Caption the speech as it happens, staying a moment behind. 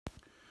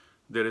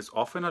There is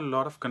often a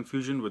lot of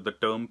confusion with the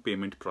term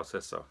payment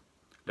processor.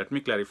 Let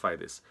me clarify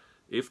this.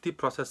 If the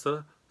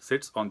processor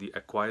sits on the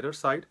acquirer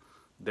side,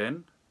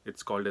 then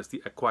it's called as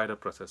the acquirer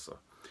processor.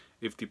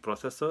 If the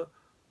processor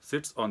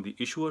sits on the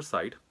issuer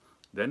side,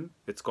 then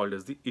it's called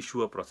as the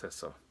issuer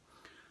processor.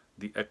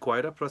 The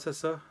acquirer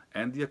processor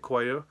and the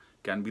acquirer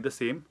can be the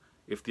same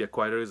if the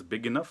acquirer is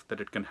big enough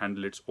that it can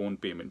handle its own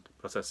payment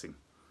processing.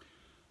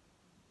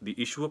 The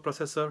issuer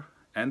processor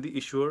and the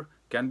issuer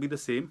can be the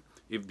same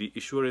if the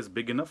issuer is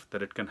big enough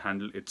that it can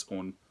handle its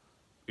own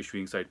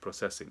issuing side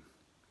processing.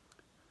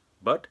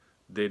 But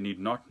they need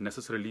not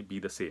necessarily be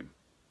the same.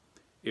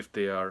 If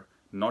they are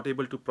not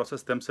able to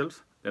process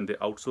themselves, then they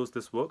outsource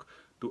this work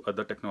to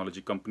other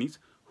technology companies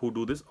who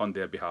do this on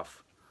their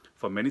behalf.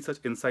 For many such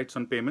insights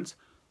on payments,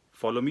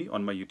 follow me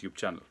on my YouTube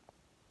channel.